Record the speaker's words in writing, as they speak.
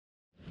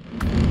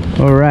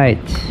All right,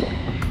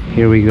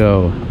 here we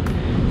go.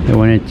 I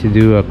wanted to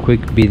do a quick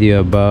video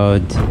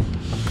about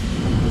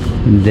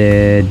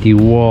the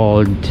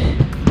Drywall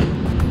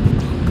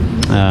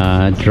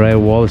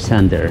drywall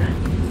sander,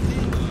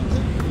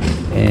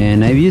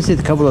 and I've used it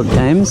a couple of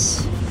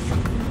times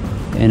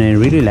and I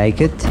really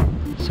like it.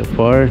 So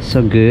far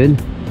so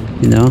good,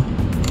 you know.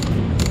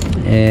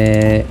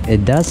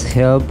 It does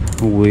help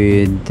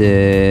with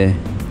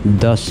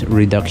dust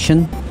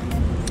reduction.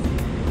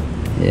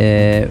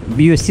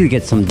 You still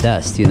get some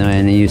dust, you know,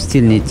 and you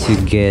still need to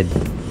get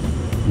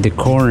the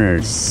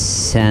corners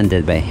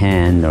sanded by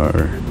hand,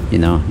 or you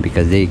know,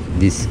 because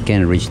this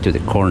can't reach to the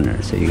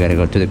corner, so you gotta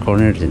go to the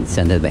corners and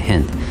sand it by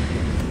hand.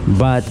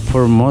 But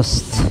for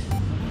most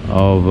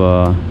of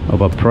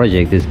a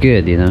project, it's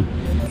good, you know.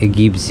 It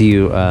gives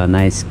you a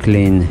nice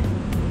clean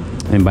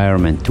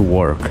environment to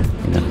work,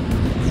 you know,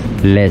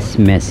 less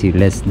messy,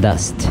 less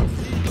dust,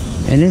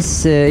 and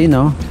it's you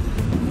know,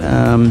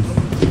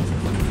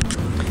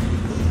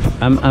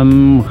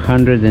 I'm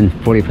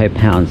 145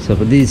 pounds, so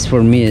this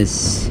for me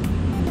it's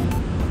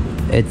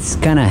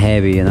kind of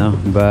heavy, you know,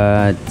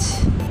 but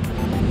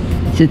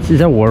it's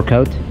a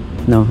workout.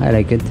 No, I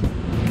like it.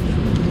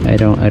 I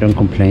don't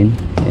complain,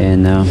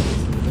 and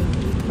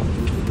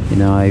you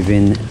know, I've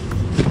been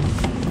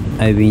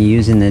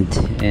using it,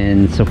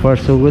 and so far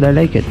so good. I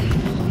like it.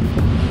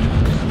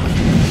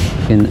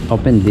 You can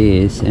open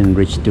this and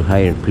reach to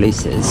higher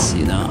places,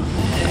 you know,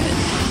 and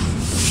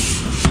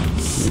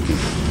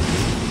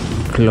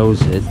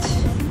close it.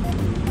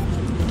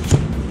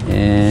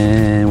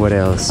 And what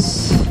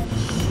else?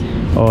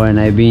 Oh, and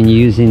I've been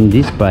using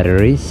these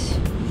batteries.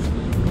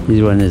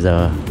 This one is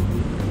a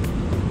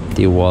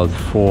Drywall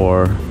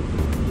 4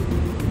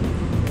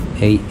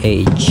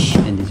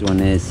 AH, and this one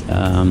is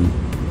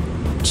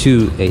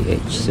 2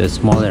 AH, so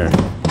smaller.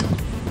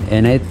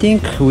 And I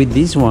think with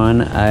this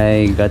one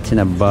I got in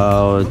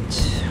about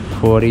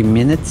 40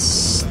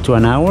 minutes to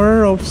an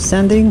hour of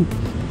sanding,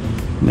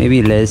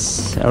 maybe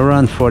less,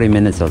 around 40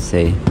 minutes I'll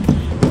say.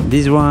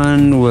 This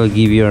one will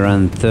give you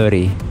around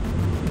 30.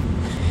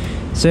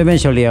 So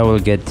eventually I will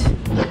get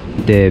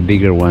the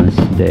bigger ones.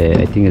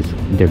 I think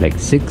they're like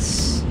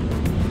 6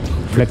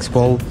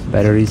 flexible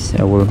batteries.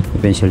 I will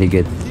eventually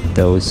get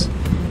those,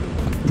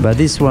 but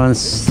these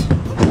ones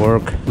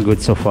work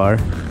good so far,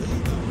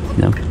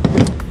 you know.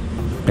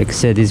 Like I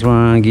said, this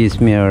one gives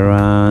me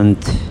around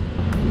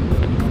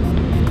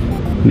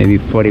maybe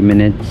 40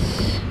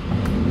 minutes,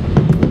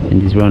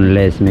 and this one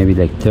less, maybe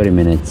like 30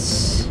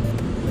 minutes.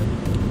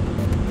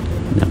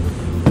 No.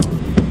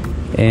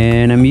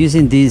 And I'm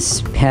using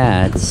these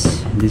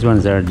pads. These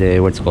ones are the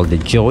what's called the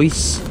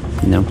joists,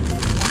 you know.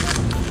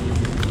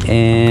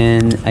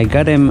 And I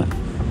got them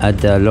at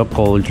the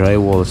local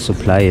drywall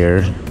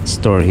supplier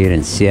store here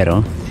in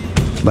Seattle,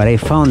 but I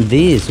found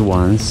these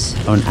ones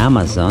on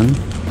Amazon.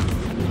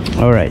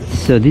 Alright,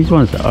 so these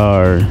ones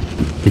are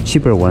the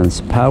cheaper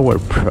ones, Power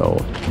Pro.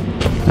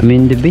 I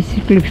mean, they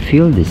basically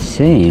feel the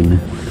same.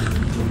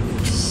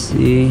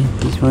 See,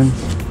 this one?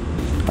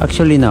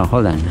 Actually, no,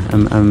 hold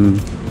on.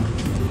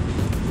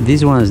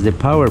 These ones, the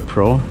Power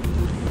Pro,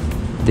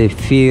 they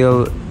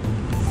feel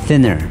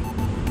thinner,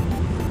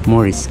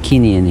 more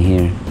skinny in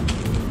here.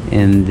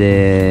 And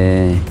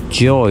the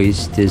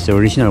joists, these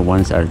original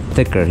ones, are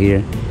thicker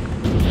here.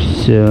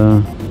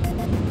 So,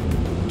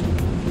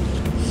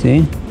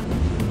 see?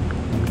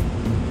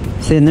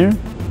 Thinner,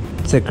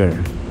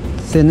 thicker,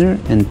 thinner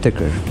and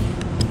thicker.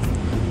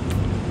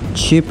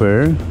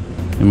 Cheaper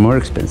and more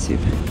expensive.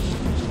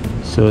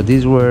 So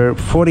these were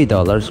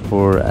 $40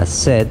 for a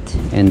set,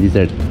 and these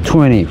are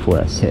 $20 for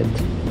a set.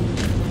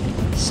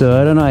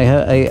 So I don't know,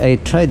 I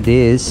tried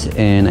this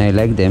and I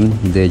like them,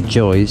 the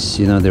joists,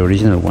 you know, the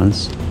original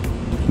ones,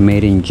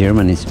 made in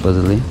Germany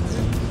supposedly.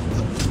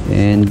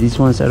 And these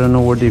ones, I don't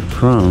know where they're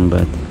from,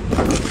 but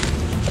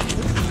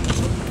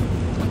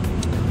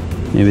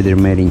maybe they're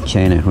made in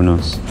China, who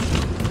knows.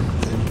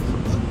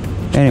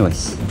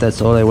 Anyways,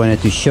 that's all I wanted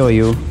to show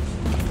you,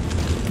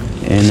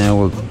 and I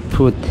will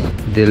put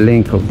the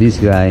link of this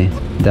guy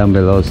down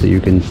below so you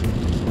can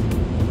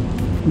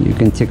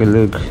take a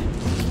look.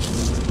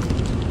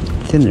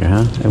 Thinner,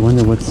 huh? I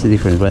wonder what's the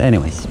difference, but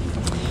anyways.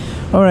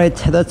 Alright,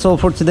 that's all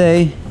for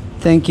today.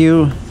 Thank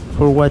you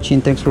for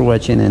watching. Thanks for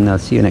watching, and I'll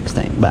see you next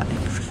time. Bye.